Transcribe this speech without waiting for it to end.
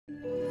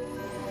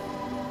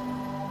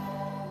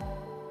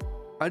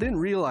I didn't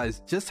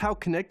realize just how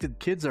connected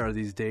kids are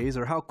these days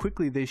or how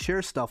quickly they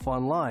share stuff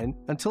online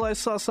until I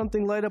saw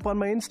something light up on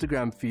my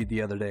Instagram feed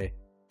the other day.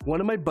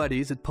 One of my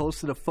buddies had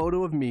posted a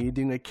photo of me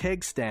doing a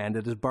keg stand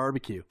at his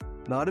barbecue.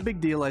 Not a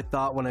big deal, I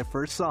thought when I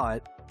first saw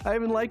it. I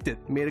even liked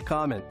it, made a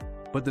comment.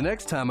 But the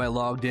next time I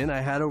logged in,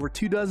 I had over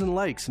 24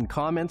 likes and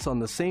comments on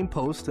the same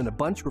post, and a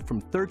bunch were from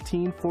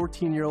 13,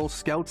 14-year-old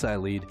scouts I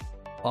lead.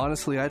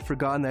 Honestly, I'd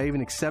forgotten I even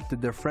accepted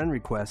their friend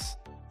requests.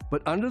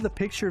 But under the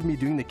picture of me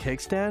doing the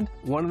keg stand,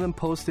 one of them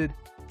posted,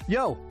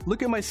 "Yo,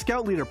 look at my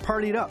scout leader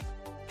partied up.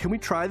 Can we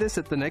try this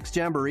at the next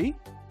jamboree?"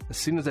 As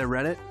soon as I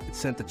read it, it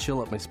sent a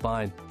chill up my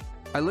spine.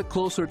 I looked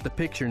closer at the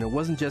picture and it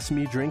wasn't just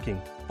me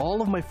drinking.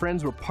 All of my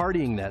friends were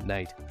partying that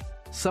night.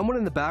 Someone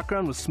in the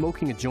background was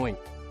smoking a joint.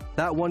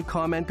 That one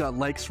comment got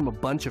likes from a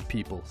bunch of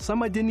people,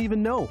 some I didn't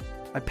even know.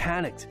 I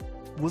panicked.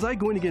 Was I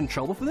going to get in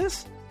trouble for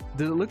this?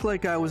 Did it look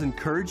like I was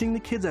encouraging the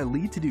kids I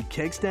lead to do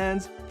keg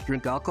stands,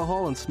 drink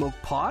alcohol, and smoke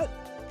pot?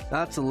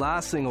 That's the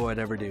last thing I would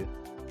ever do.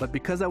 But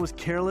because I was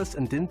careless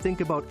and didn't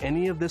think about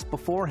any of this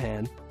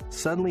beforehand,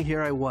 suddenly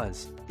here I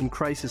was, in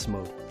crisis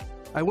mode.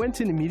 I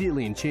went in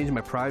immediately and changed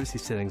my privacy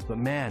settings, but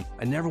man,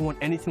 I never want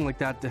anything like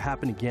that to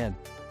happen again.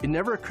 It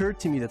never occurred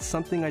to me that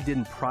something I did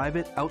in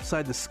private,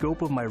 outside the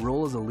scope of my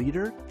role as a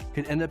leader,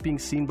 could end up being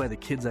seen by the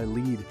kids I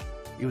lead.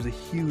 It was a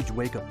huge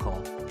wake-up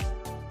call.